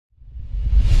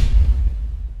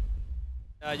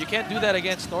You can't do that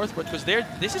against NorthPort because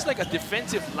this is like a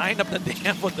defensive lineup that they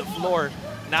have on the floor.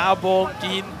 Nabong,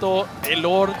 Quinto,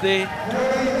 Elorde.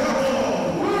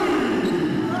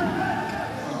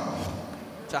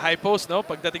 It's a high post, no?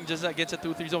 Pagdating just against a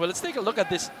 2-3 zone. Well, let's take a look at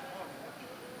this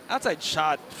outside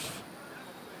shot.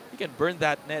 He can burn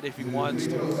that net if he wants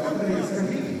to.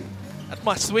 At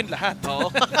must win lahat. Oh.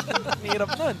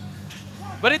 Hirap nun.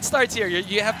 But it starts here.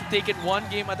 You have to take it one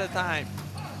game at a time.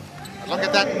 Look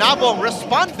at that, Nabong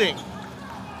responding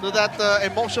to that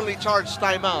emotionally charged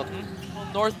timeout. Well,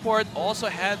 NorthPort also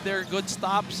had their good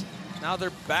stops. Now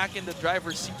they're back in the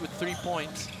driver's seat with 3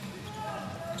 points.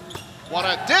 What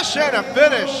a dish and a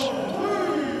finish.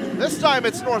 This time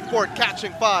it's NorthPort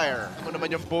catching fire. Ano naman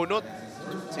yung bunot?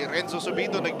 Si Renzo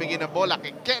Subito nagbigay ng bola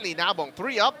kay Kelly Nabong.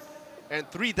 3 up and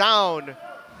 3 down.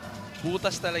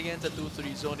 Butas talaga yan sa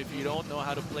 2-3 zone if you don't know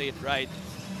how to play it right.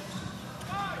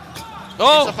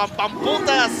 Oh! Isa pang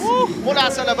pambutas mula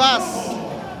sa labas.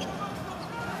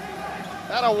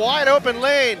 At a wide open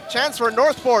lane. Chance for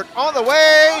NorthPort on the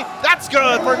way. That's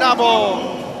good for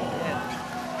Nabong.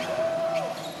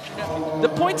 The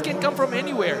points can come from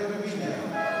anywhere.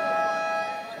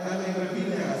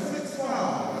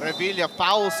 Revilla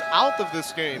fouls out of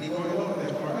this game.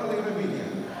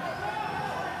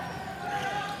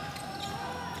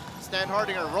 Stan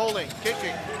Hardinger rolling,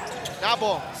 kicking.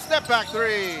 Nabong, step back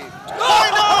 3.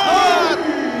 Why not?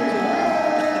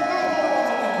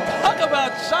 Talk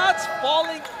about shots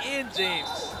falling in,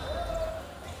 James.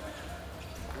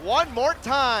 One more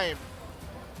time.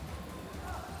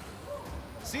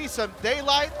 See some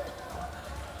daylight.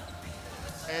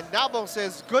 And Nabong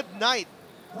says good night.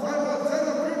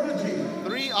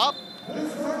 3 up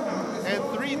and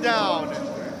 3 down.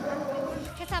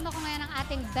 Kasama ko ngayon ang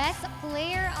ating best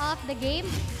player of the game,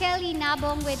 Kelly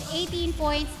Nabong, with 18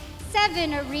 points,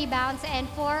 7 rebounds, and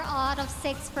 4 out of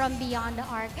 6 from beyond the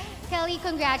arc. Kelly,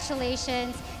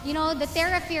 congratulations. You know, the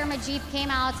Terra Firma Jeep came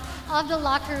out of the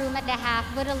locker room at the half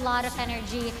with a lot of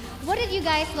energy. What did you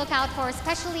guys look out for,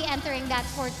 especially entering that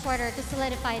fourth quarter to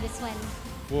solidify this win?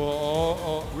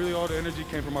 Well, really all the energy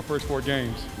came from our first 4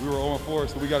 games. We were 0-4,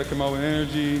 so we got to come out with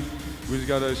energy. We just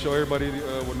got to show everybody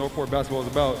what NorthPort basketball is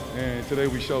about, and today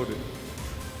we showed it.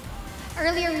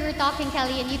 Earlier we were talking,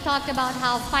 Kelly, and you talked about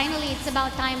how finally it's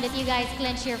about time that you guys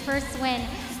clinch your first win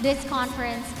this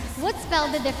conference. What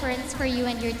spelled the difference for you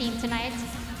and your team tonight?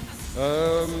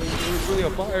 It was really a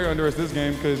fire under us this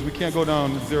game because we can't go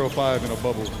down 0-5 in a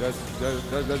bubble. That's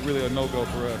really a no-go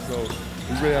for us. So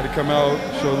we really had to come out,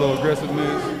 show a little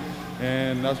aggressiveness,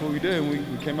 and that's what we did. We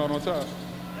came out on top.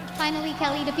 Finally,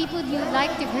 Kelly, the people you'd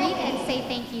like to greet and say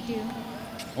thank you to.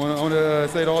 I want to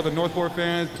say to all the NorthPort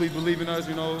fans, please believe in us.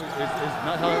 You know, it's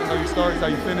not how you start, it's how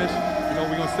you finish. You know,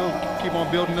 we're going to still keep on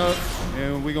building up,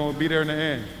 and we're going to be there in the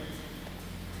end.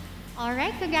 All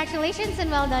right, congratulations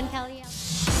and well done, Kelly.